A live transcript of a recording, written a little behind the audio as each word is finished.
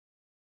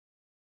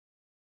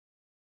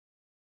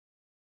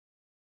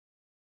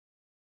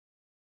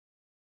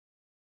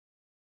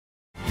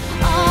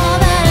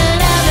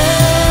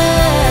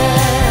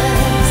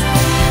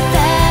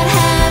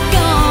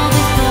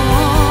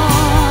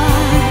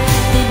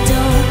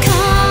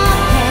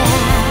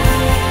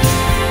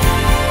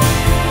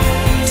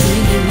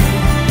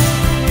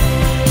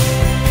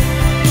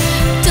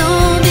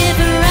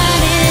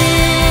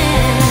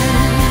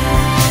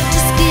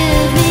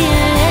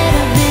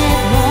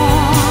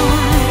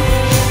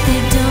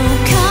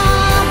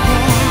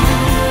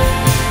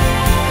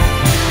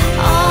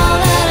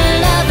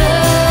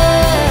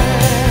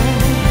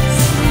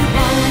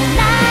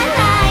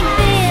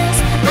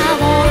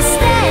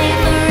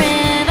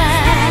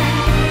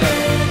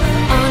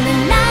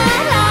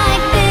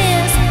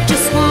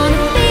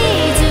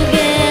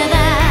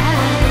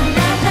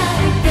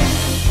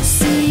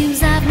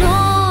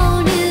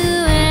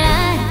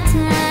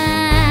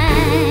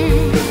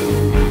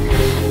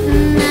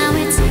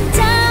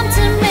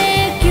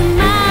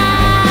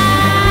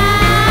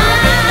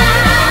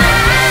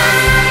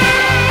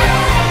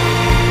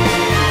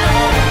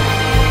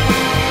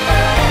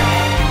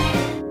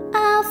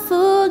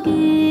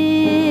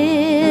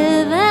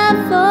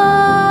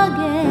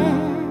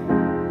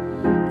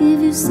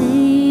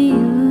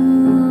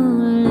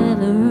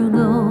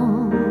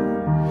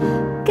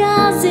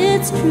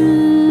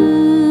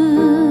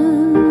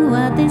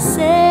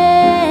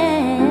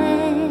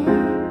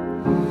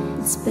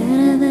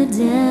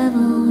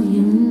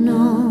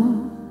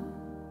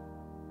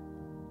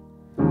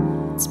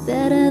It's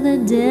better the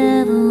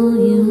devil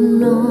you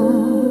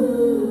know.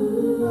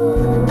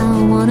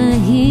 I wanna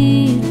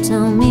hear you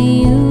tell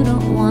me you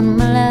don't want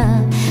my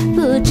love.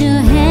 Put your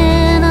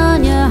hand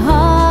on your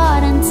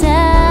heart and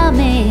tell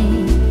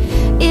me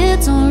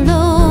it's all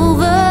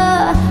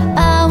over.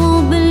 I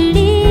won't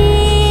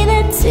believe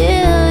it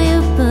till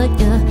you put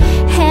your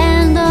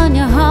hand on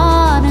your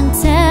heart and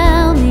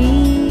tell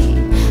me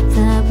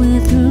that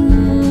we're through.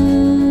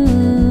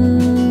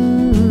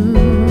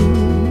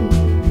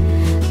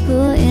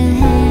 Put your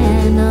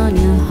hand on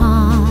your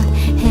heart,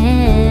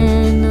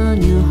 hand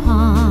on your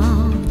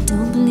heart.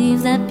 Don't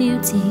believe that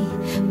beauty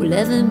will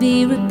ever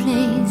be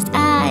replaced.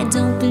 I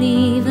don't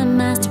believe a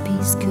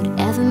masterpiece could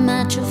ever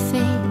match your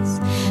face.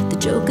 The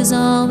Joker's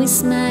always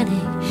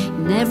smiling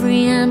in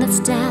every hand that's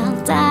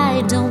dealt.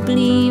 I don't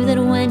believe that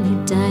when you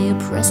die your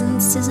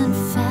presence isn't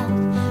felt.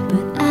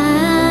 But I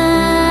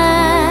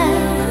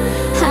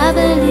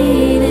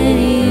believe in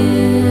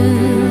you,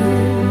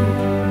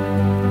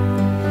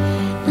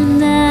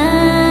 and I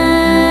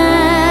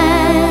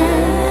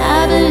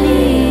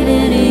believe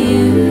in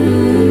you.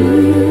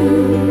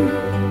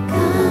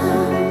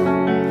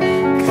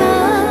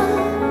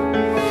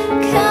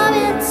 Come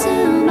into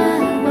my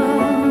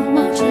world,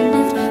 won't you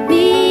lift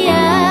me up,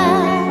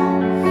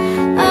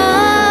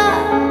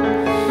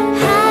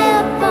 high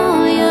up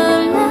on your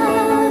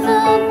love,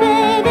 oh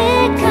baby,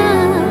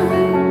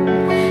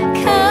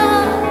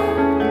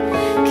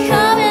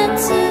 come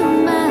into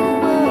my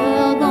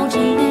world, won't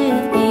you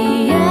lift me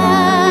up,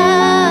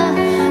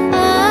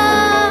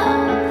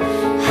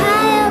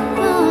 high up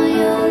on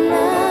your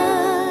love.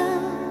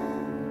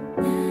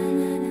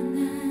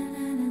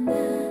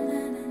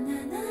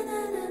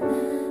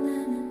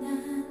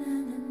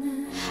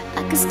 I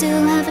could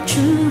still have a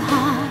true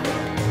heart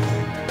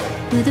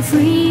with a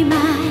free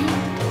mind,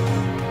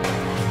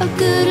 a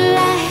good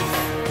life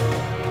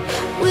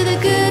with a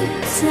good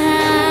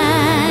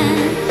time.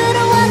 But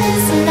what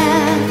is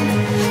love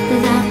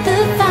without the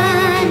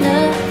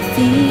finer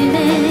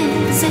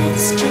feelings?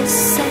 It's just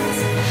sex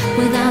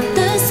without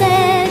the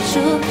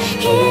sexual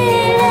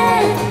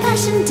healing.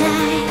 Passion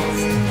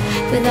dies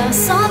without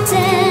some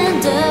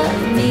tender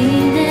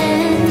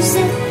meanings.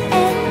 It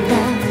ain't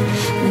love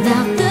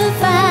without the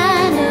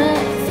finer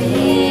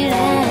feelings.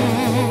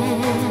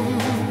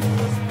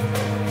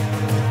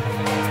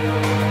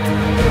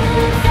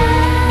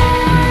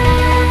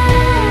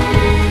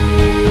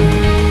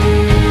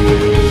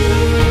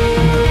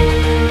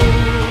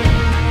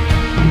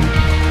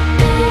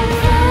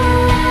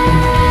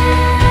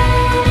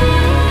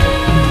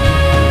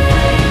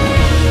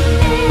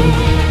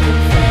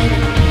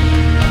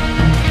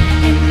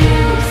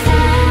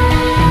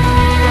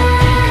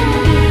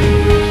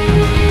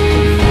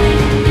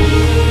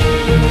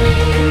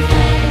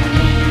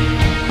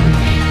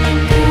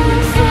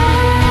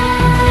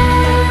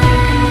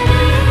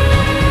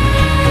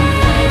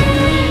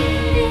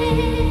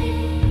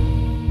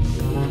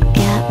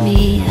 Got me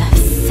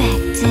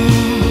affected,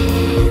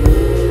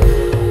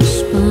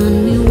 spun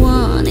me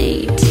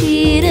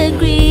 180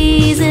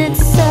 degrees.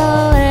 It's so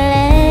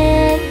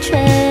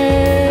electric.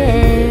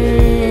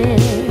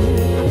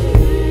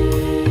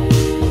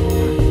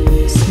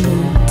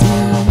 Slow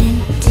down and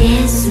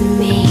diss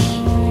me,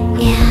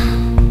 yeah,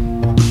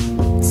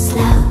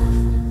 slow.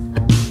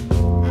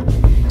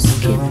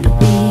 Skip the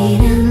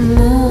beat and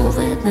move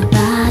with my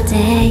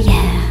body,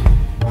 yeah,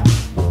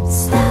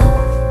 slow.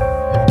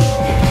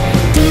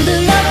 Do the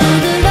love, do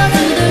the love,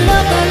 do the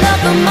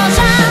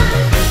locomotion.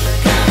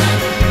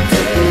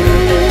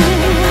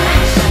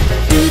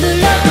 Do the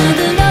love, do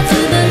the love, do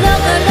the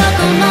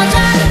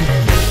locomotion.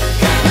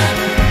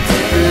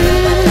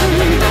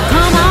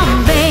 Come on,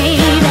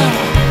 baby.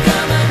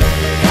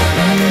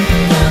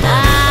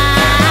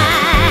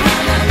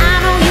 I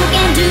know you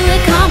can do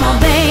it. Come on,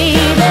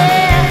 baby.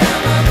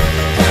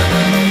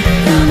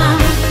 Come on,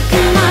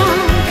 come on,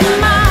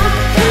 come on,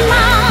 come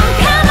on,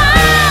 come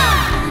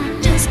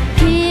on. Just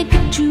can't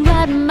get you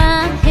out of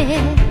my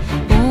head.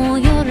 Oh,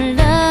 your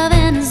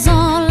loving is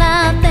all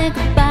I think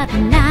about,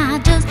 and I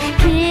just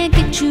can't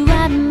get you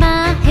out of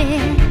my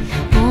head.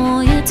 Oh,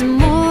 it's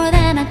more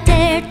than I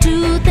dare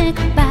to think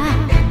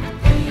about.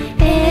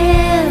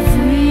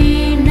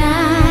 Every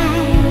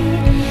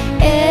night,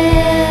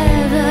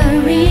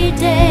 every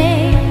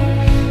day,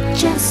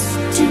 just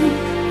to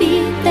be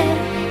there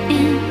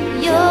in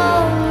your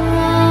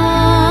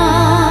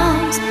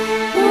arms.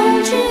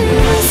 Won't you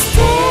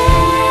stay?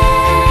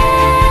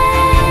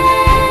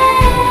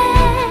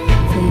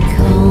 They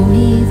call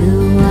me the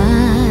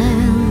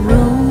wild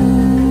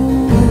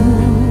rose,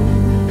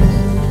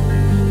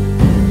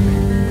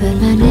 but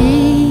my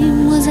name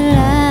was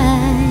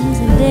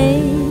Eliza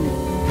Day.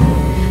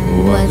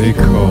 Why they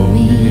call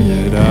me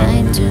it,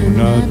 I do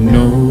not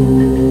know.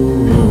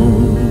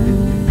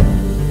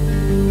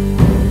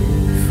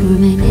 For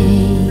my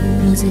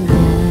name was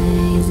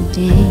Eliza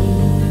Day.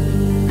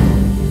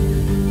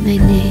 My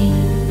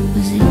name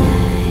was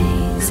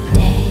Eliza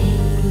Day.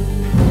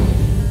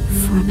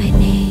 For my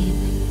name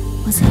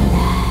was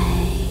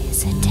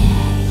Eliza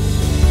Day.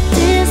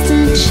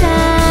 Distant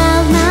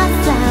child, my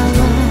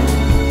flower,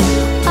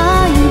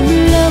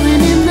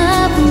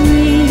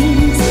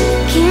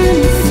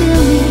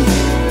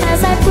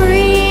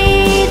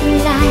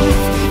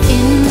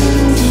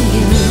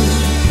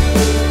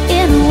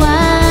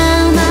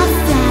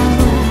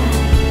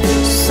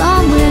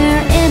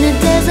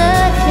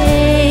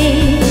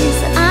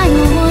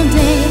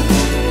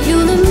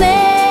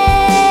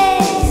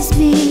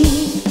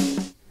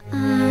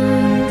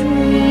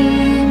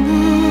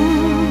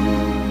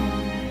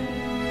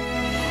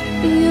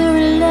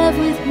 love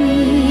with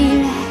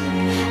me,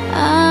 like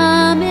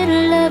I'm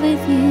in love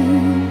with you.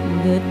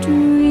 The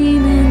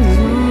dreaming's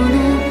on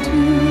it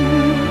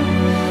too.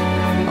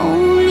 If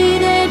only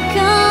they'd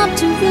come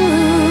true.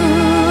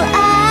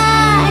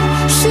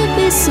 I should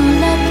be so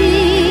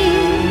lucky,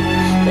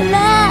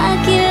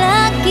 lucky,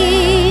 lucky.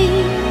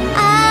 I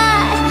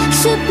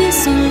should be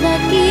so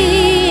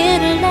lucky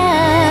in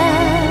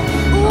love.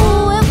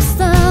 Oh, it was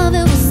love,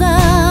 it was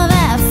love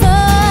at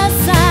first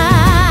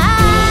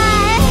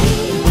sight.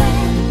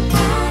 When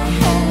I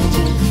heard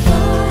you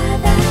for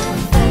the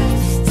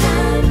first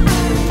time,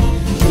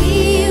 we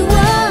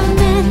were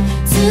meant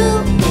to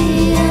be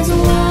as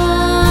one.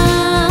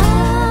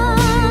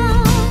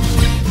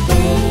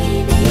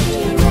 Baby,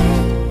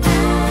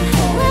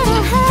 when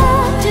I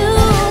heard you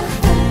for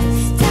the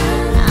first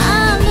time, I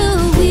knew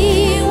we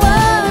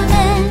were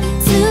meant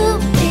to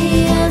be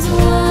as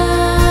one.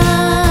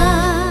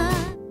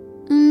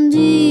 And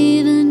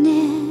even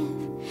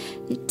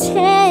if it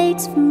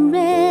takes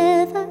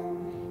forever,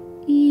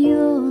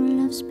 your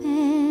love's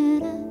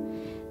better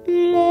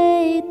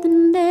late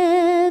than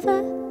never.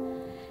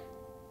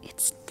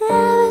 It's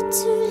never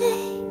too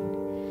late,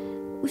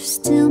 we've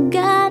still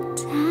got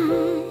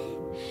time.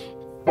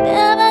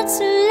 Never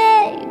too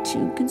late,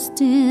 you can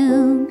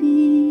still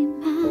be